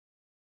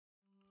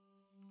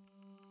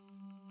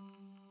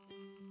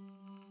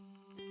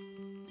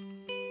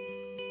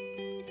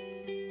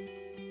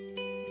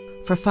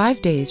For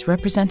 5 days,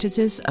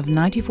 representatives of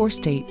 94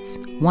 states,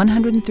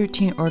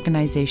 113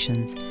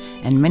 organizations,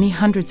 and many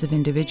hundreds of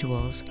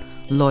individuals,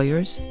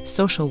 lawyers,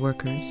 social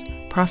workers,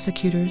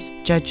 prosecutors,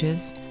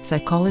 judges,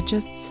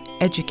 psychologists,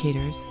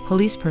 educators,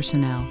 police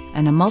personnel,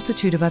 and a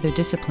multitude of other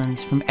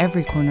disciplines from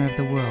every corner of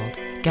the world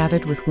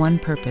gathered with one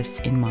purpose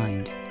in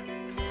mind.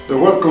 The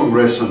World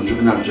Congress on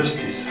Juvenile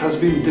Justice has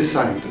been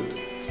decided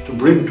to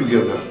bring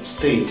together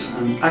states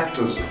and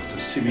actors of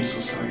the civil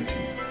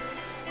society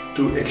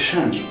to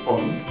exchange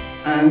on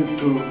and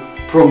to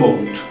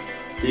promote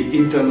the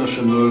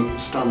international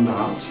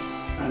standards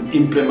and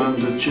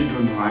implement the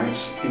children's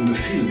rights in the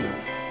field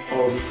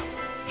of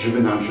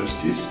juvenile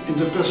justice in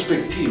the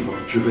perspective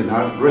of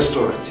juvenile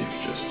restorative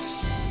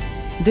justice.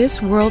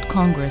 This World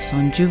Congress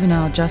on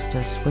Juvenile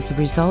Justice was the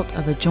result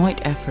of a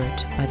joint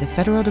effort by the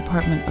Federal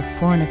Department of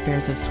Foreign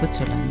Affairs of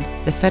Switzerland,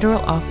 the Federal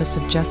Office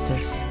of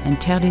Justice, and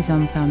Terre,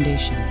 Hommes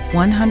Foundation.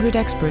 100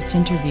 experts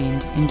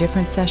intervened in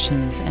different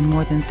sessions and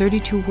more than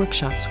 32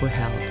 workshops were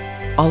held.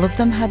 All of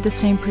them had the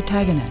same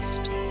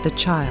protagonist, the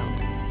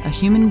child, a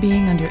human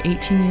being under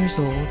 18 years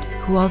old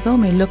who, although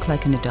may look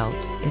like an adult,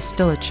 is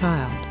still a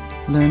child,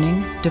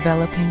 learning,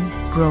 developing,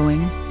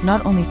 growing,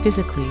 not only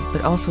physically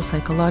but also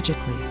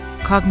psychologically,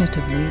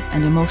 cognitively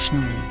and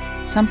emotionally,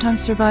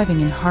 sometimes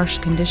surviving in harsh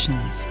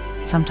conditions,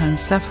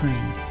 sometimes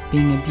suffering,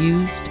 being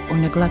abused or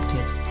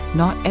neglected,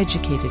 not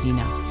educated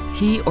enough.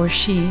 He or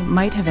she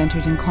might have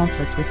entered in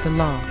conflict with the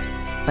law,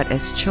 but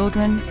as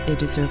children, they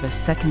deserve a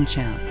second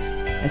chance.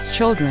 As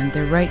children,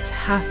 their rights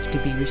have to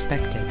be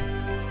respected.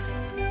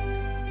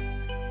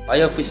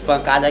 Olha, eu fui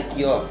espancado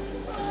aqui, ó.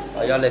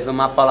 Olha, eu levei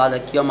uma paulada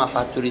aqui, ó, uma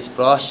fratura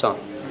exposta, ó.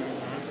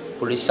 O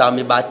policial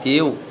me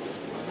bateu.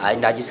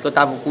 Ainda disse que eu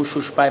tava com um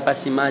chuchu pra ir pra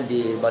cima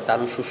dele.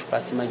 Botaram um chuchu pra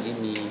cima de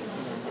mim.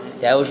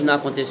 Até hoje não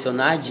aconteceu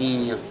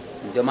nadinha.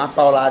 Me deu uma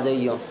paulada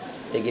aí, ó.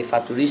 Peguei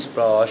fratura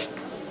exposta.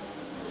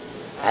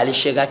 Aí ele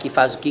chega aqui e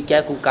faz o que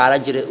quer com o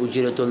cara, o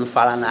diretor não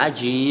fala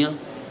nadinha.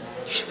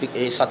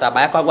 Ele só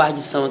trabalha com a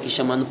guarnição aqui,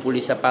 chamando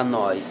polícia pra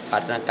nós, pra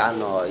trancar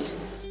nós.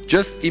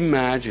 Just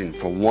imagine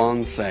for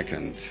 1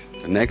 second,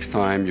 the next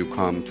time you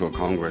come to a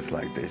congress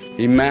like this,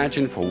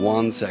 imagine for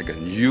 1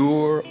 second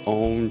your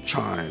own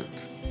child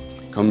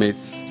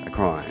commits a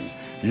crime.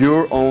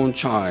 Your own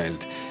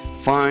child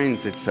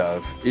finds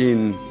itself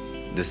in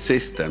the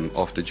system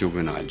of the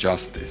juvenile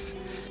justice.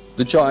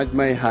 The child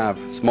may have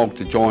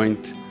smoked a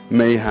joint,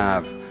 may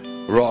have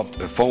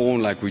robbed a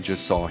phone like we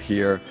just saw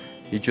here.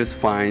 It just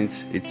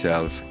finds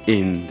itself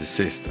in the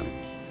system.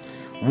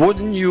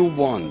 Wouldn't you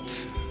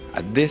want,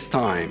 at this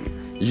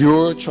time,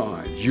 your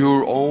child,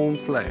 your own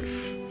flesh,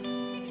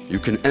 you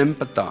can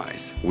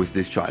empathize with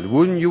this child.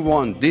 Wouldn't you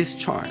want this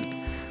child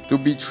to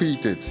be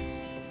treated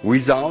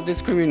without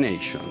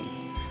discrimination?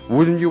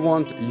 Wouldn't you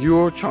want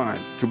your child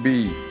to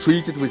be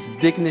treated with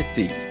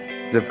dignity?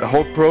 The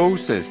whole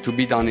process to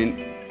be done in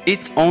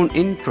its own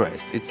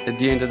interest. It's at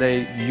the end of the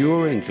day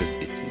your interest,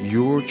 it's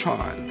your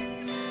child.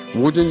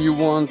 Wouldn't you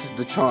want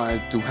the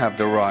child to have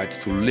the right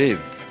to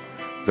live,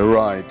 the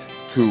right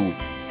to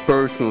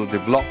personal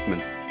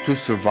development, to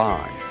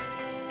survive?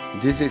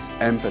 This is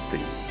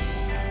empathy.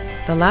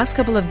 The last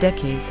couple of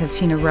decades have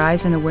seen a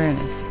rise in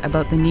awareness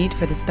about the need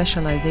for the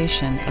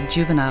specialization of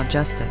juvenile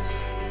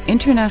justice.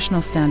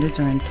 International standards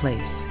are in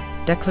place.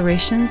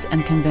 Declarations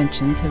and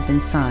conventions have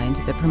been signed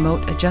that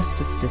promote a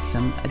justice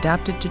system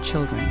adapted to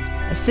children,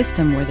 a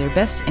system where their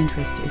best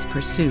interest is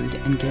pursued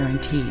and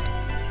guaranteed.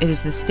 It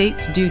is the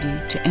state's duty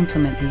to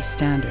implement these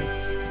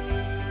standards.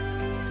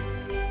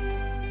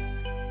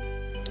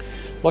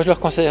 Moi, je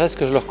leur conseillerais ce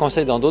que je leur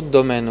conseille dans d'autres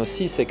domaines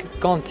aussi, c'est que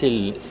quand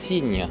ils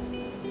signent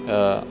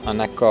un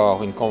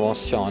accord, une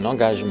convention, un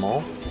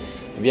engagement,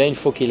 eh bien, il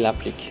faut qu'ils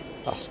l'appliquent.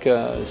 Parce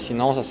que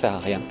sinon, ça ne sert à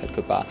rien, quelque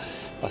part.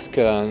 Parce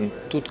que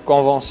toute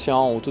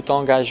convention ou tout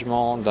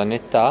engagement d'un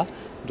État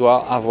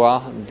doit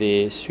avoir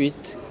des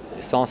suites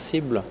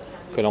sensibles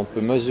que l'on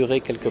peut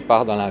mesurer quelque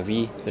part dans la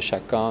vie de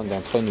chacun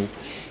d'entre nous.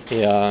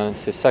 Et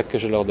c'est ça que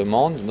je leur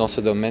demande, dans ce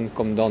domaine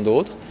comme dans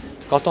d'autres.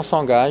 Quand on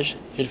s'engage,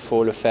 il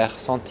faut le faire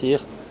sentir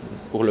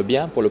pour le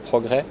bien, pour le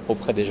progrès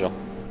auprès des gens.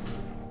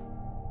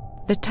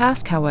 The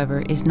task,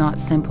 however, is not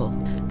simple.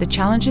 The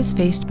challenges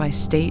faced by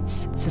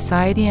states,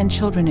 society, and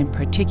children in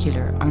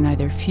particular are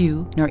neither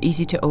few nor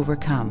easy to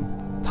overcome.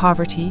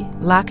 Poverty,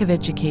 lack of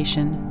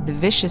education, the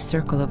vicious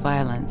circle of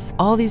violence,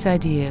 all these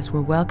ideas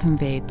were well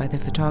conveyed by the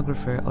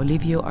photographer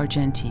Olivio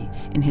Argenti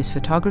in his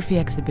photography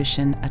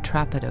exhibition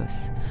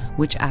Atrapados,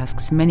 which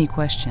asks many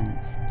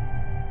questions.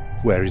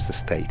 Where is the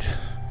state?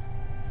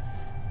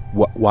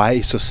 Why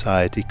is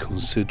society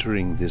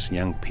considering these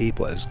young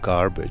people as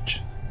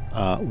garbage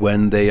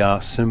when they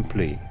are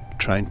simply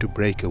trying to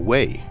break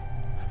away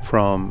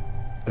from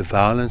a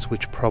violence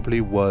which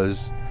probably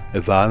was a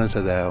violence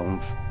that their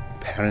own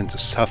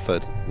parents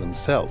suffered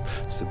themselves?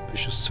 It's a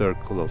vicious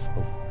circle of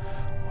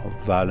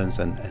violence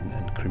and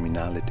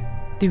criminality.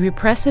 The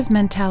repressive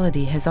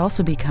mentality has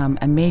also become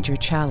a major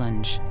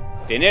challenge.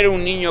 Tener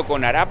un niño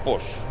con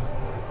harapos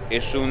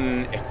es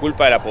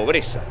culpa de la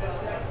pobreza.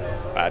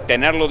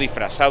 Tenerlo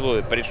disfrazado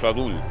de preso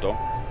adulto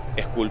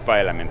es culpa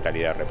de la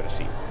mentalidad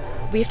represiva.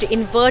 We have to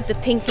invert the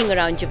thinking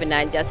around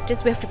juvenile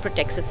justice. We have to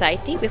protect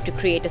society. We have to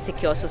create a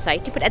secure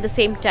society. But at the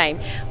same time,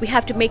 we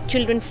have to make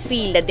children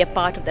feel that they're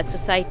part of that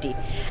society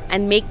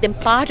and make them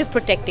part of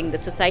protecting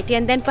the society.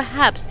 And then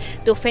perhaps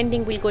the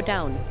offending will go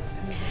down.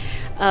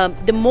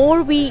 The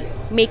more we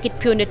make it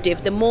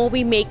punitive, the more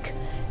we make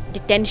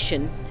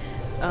detention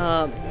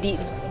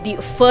the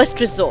first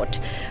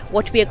resort,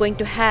 what we are going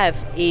to have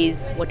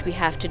is what we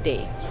have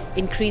today.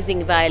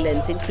 Increasing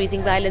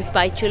violence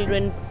by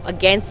children,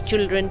 against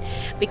children,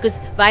 because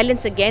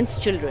violence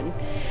against children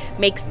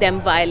makes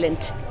them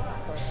violent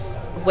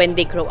when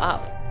they grow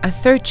up. A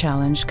third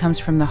challenge comes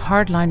from the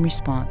hardline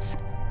response,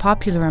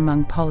 popular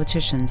among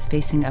politicians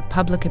facing a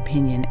public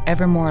opinion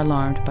ever more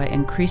alarmed by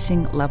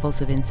increasing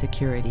levels of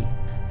insecurity.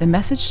 The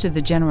message to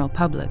the general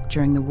public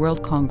during the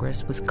World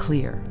Congress was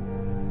clear.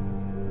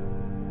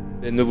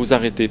 Ne vous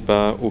arrêtez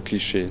pas aux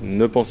clichés.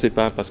 Ne pensez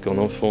pas parce qu'un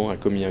enfant a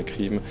commis un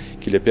crime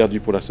qu'il est perdu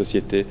pour la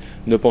société.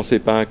 Ne pensez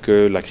pas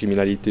que la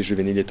criminalité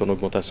juvénile est en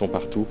augmentation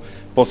partout.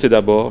 Pensez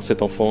d'abord,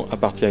 cet enfant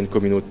appartient à une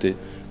communauté.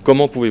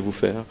 Comment pouvez-vous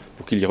faire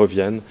pour qu'il y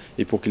revienne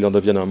et pour qu'il en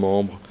devienne un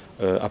membre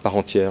à part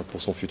entière pour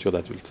son futur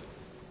d'adulte?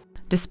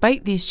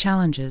 Despite these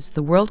challenges,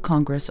 the World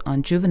Congress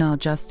on Juvenile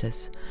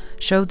Justice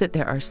showed that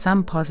there are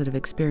some positive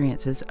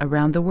experiences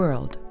around the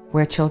world,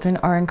 where children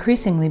are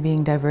increasingly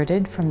being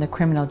diverted from the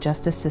criminal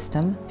justice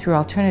system through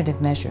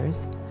alternative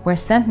measures, where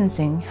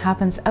sentencing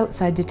happens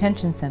outside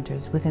detention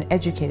centers with an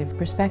educative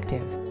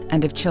perspective.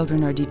 And if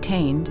children are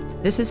detained,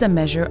 this is a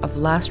measure of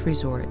last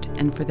resort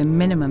and for the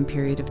minimum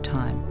period of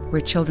time,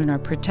 where children are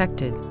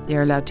protected, they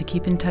are allowed to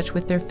keep in touch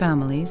with their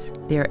families,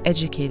 they are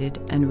educated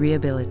and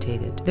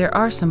rehabilitated. There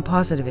are some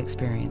positive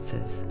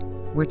experiences,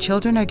 where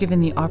children are given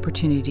the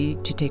opportunity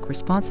to take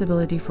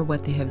responsibility for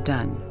what they have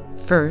done.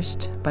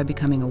 First, by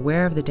becoming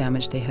aware of the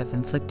damage they have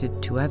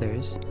inflicted to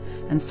others,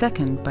 and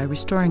second, by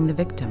restoring the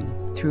victim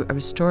through a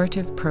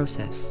restorative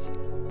process.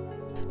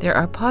 There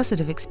are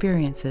positive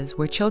experiences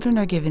where children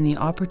are given the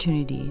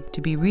opportunity to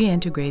be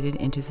reintegrated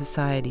into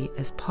society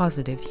as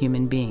positive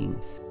human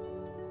beings.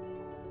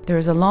 There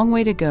is a long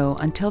way to go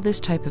until this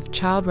type of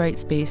child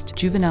rights-based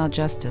juvenile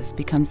justice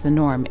becomes the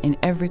norm in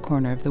every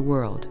corner of the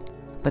world.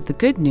 But the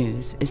good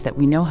news is that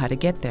we know how to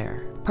get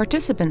there.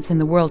 Participants in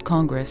the World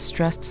Congress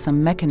stressed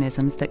some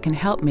mechanisms that can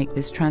help make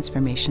this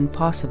transformation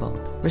possible.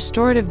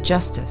 Restorative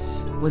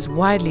justice was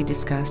widely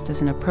discussed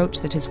as an approach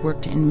that has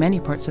worked in many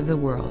parts of the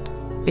world.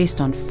 Based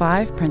on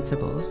 5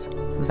 principles: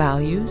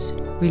 values,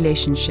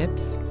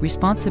 relationships,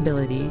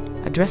 responsibility,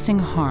 addressing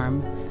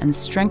harm, and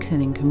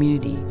strengthening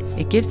community,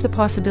 it gives the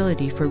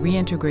possibility for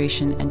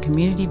reintegration and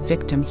community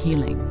victim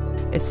healing.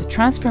 It's a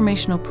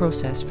transformational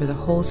process for the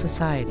whole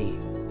society.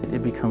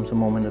 It becomes a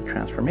moment of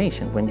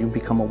transformation when you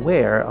become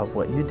aware of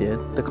what you did,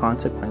 the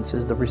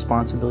consequences, the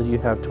responsibility you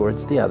have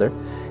towards the other,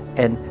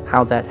 and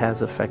how that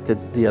has affected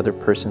the other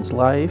person's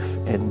life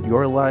and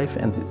your life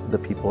and the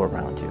people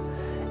around you.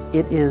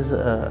 It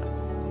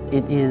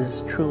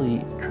is truly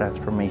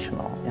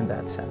transformational in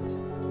that sense.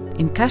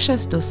 In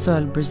Caxias do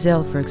Sul,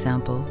 Brazil, for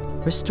example,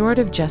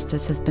 restorative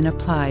justice has been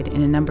applied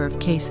in a number of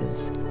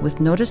cases, with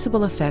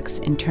noticeable effects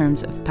in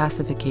terms of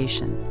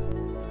pacification.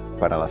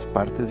 Para las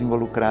partes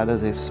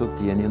involucradas eso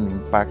tiene un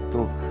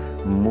impacto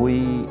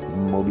muy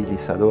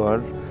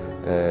movilizador,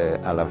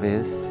 a la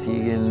vez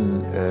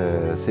siguen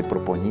se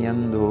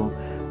proponiendo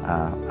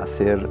a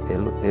hacer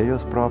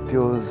ellos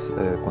propios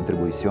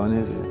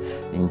contribuciones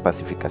en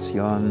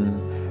pacificación,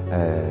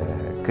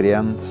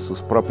 crean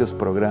sus propios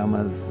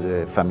programas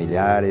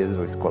familiares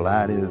o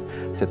escolares,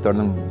 se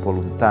tornan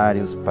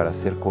voluntarios para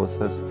hacer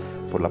cosas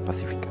por la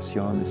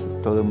pacificación, es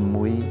todo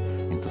muy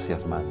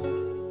entusiasmante.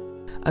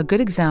 A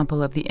good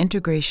example of the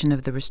integration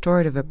of the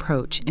restorative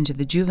approach into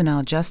the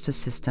juvenile justice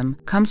system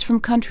comes from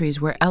countries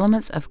where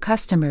elements of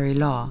customary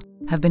law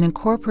have been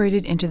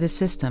incorporated into the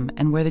system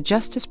and where the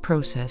justice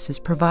process is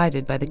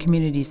provided by the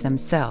communities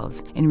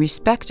themselves in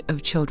respect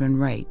of children's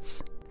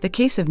rights. The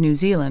case of New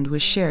Zealand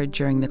was shared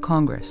during the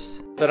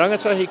Congress. The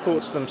rangatahi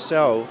courts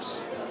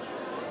themselves,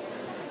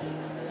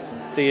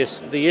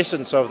 the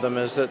essence of them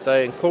is that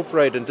they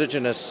incorporate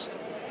Indigenous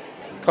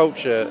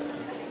culture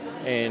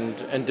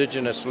and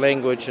Indigenous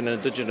language and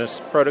Indigenous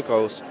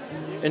protocols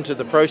into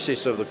the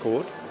process of the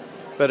court,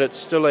 but it's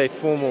still a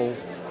formal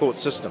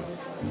court system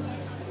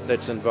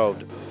that's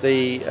involved.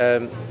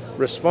 The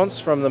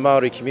response from the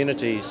Māori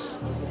communities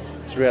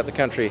throughout the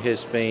country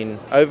has been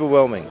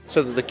overwhelming,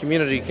 so that the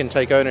community can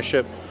take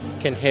ownership,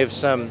 can have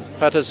some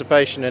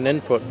participation and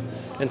input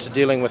into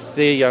dealing with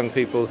their young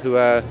people who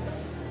are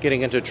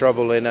getting into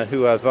trouble and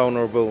who are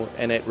vulnerable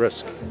and at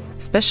risk.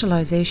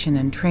 Specialization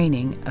and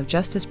training of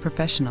justice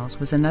professionals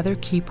was another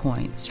key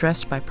point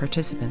stressed by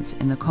participants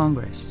in the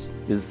Congress.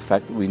 Is the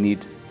fact that we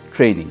need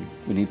training.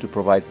 We need to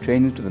provide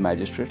training to the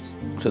magistrates,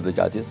 to the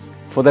judges,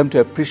 for them to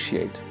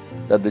appreciate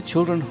that the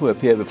children who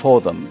appear before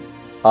them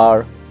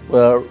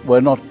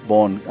were not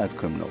born as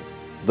criminals.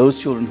 Those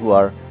children who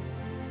are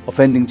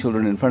offending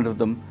children in front of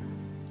them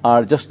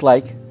are just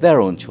like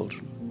their own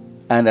children.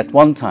 And at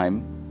one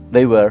time,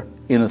 they were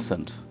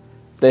innocent.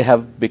 They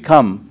have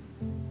become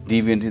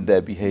deviant in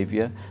their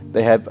behavior.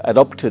 They have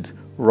adopted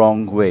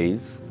wrong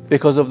ways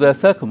because of their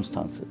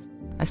circumstances.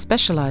 A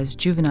specialized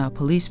juvenile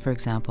police, for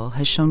example,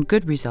 has shown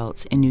good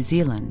results in New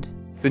Zealand.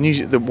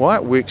 The why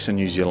it works in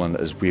New Zealand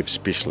is we have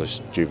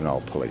specialist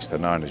juvenile police. They're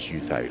known as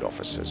youth aid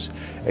officers.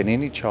 And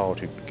any child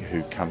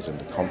who comes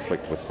into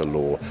conflict with the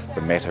law,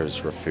 the matter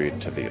is referred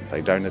to them.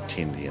 They don't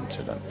attend the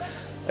incident.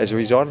 As a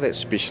result of that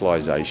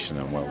specialisation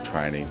and well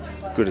training,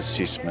 good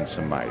assessments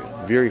are made,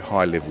 very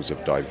high levels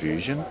of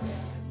diversion.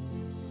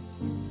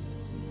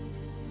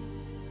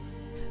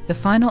 The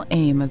final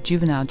aim of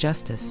juvenile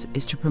justice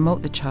is to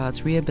promote the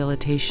child's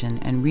rehabilitation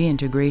and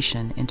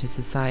reintegration into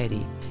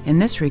society. In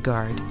this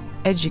regard,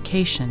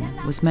 education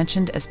was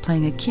mentioned as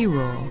playing a key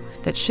role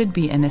that should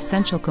be an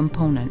essential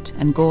component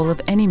and goal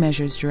of any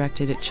measures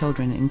directed at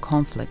children in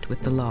conflict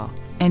with the law,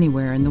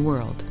 anywhere in the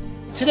world.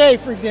 Today,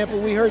 for example,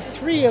 we heard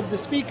 3 of the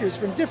speakers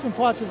from different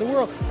parts of the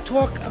world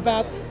talk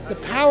about the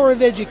power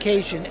of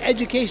education,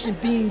 education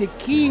being the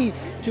key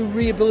to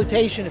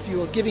rehabilitation, if you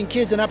will, giving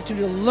kids an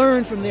opportunity to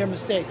learn from their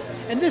mistakes.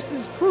 And this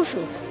is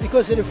crucial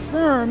because it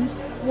affirms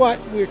what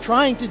we're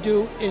trying to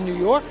do in New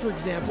York, for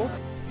example.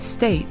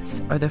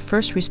 States are the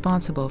first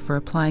responsible for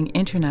applying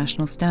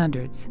international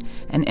standards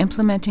and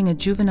implementing a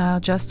juvenile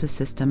justice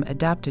system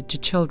adapted to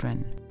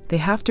children. They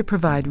have to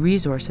provide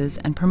resources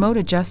and promote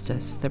a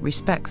justice that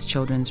respects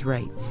children's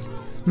rights.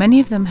 Many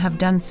of them have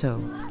done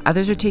so.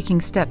 Others are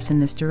taking steps in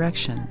this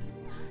direction.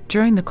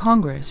 During the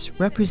Congress,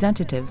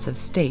 representatives of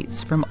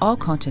states from all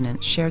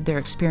continents shared their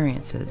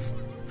experiences,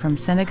 from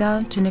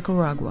Senegal to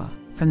Nicaragua,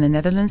 from the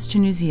Netherlands to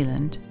New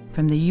Zealand,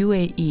 from the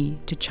UAE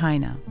to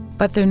China.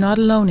 But they're not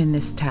alone in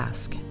this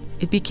task.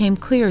 It became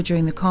clear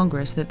during the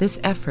Congress that this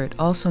effort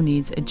also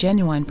needs a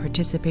genuine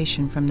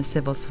participation from the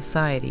civil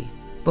society.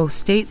 Both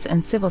states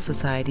and civil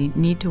society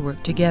need to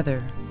work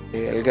together.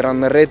 El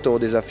gran reto o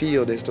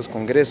desafío de estos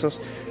congresos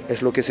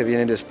es lo que se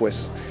viene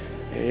después.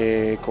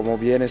 Como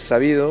bien es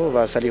sabido,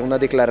 va a salir una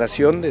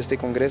declaración de este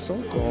congreso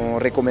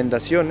con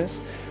recomendaciones.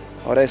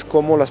 Ahora es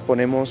cómo las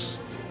ponemos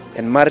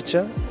en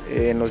marcha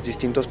en los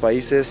distintos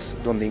países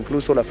donde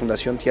incluso la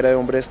Fundación Tierra de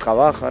Hombres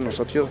trabaja.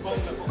 Nosotros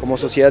como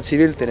sociedad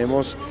civil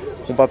tenemos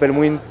un papel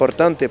muy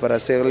importante para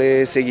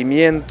hacerle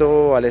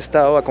seguimiento al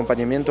Estado,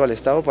 acompañamiento al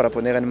Estado para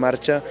poner en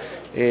marcha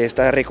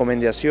estas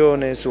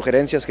recomendaciones,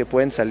 sugerencias que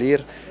pueden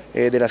salir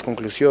de las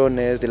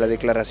conclusiones de la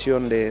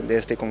declaración de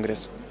este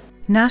Congreso.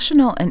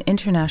 National and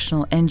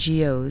international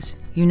NGOs,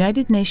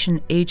 United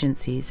Nations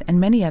agencies, and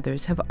many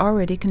others have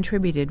already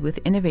contributed with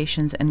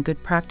innovations and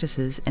good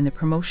practices in the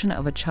promotion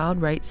of a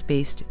child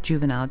rights-based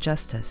juvenile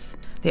justice.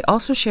 They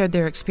also shared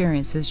their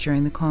experiences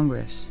during the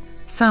Congress.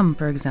 Some,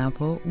 for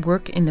example,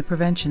 work in the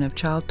prevention of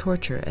child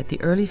torture at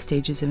the early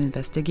stages of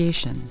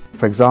investigation.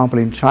 For example,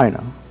 in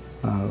China,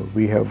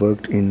 we have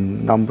worked in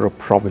a number of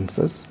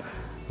provinces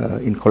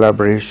in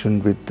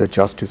collaboration with the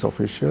justice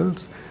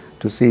officials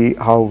to see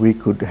how we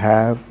could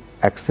have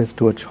access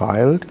to a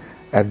child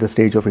at the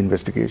stage of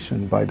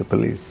investigation by the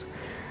police.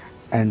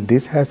 And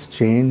this has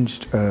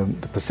changed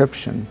the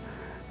perception,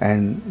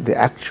 and the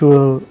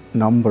actual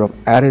number of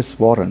arrest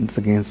warrants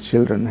against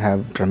children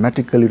have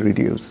dramatically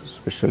reduced,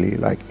 especially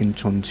like in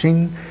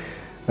Chongqing.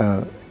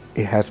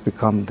 It has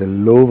become the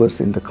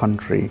lowest in the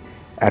country,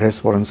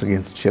 arrest warrants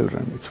against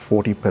children. It's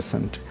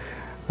 40%.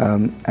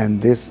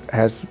 And this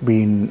has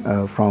been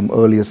from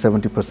earlier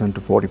 70%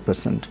 to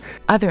 40%.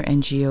 Other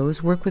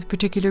NGOs work with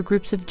particular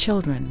groups of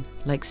children,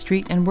 like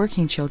street and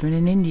working children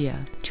in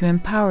India, to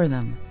empower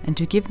them and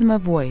to give them a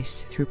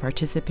voice through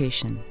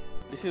participation.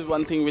 This is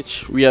one thing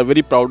which we are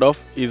very proud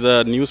of, is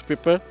a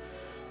newspaper.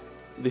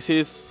 This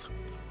is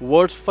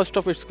world's first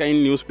of its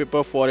kind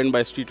newspaper for and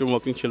by street and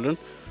working children,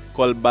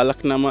 called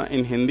Balaknama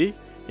in Hindi.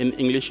 In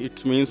English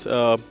it means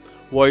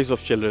Voice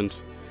of Children.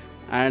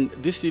 And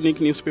this unique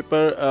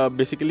newspaper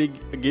basically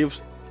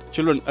gives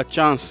children a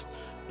chance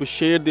to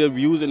share their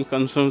views and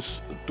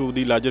concerns to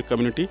the larger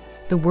community.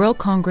 The World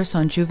Congress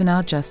on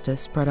Juvenile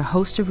Justice brought a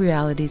host of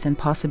realities and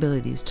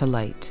possibilities to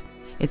light.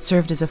 It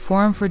served as a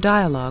forum for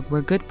dialogue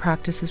where good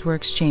practices were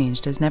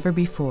exchanged as never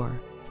before,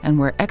 and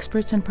where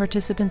experts and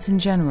participants in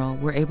general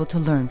were able to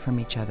learn from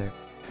each other.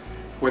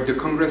 What the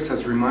Congress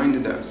has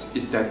reminded us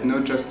is that no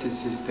justice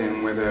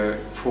system, whether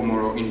formal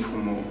or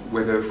informal,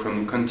 whether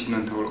from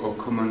continental or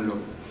common law,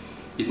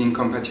 is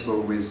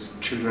incompatible with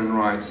children's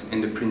rights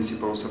and the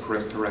principles of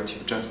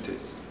restorative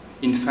justice.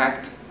 In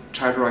fact,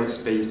 child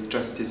rights-based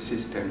justice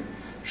system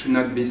should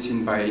not be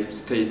seen by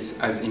states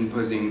as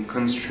imposing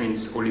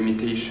constraints or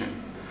limitations,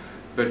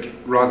 but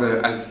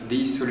rather as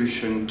the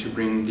solution to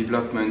bring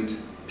development,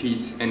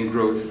 peace and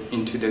growth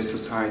into their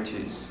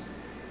societies.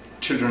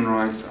 Children's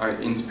rights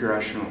are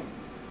inspirational.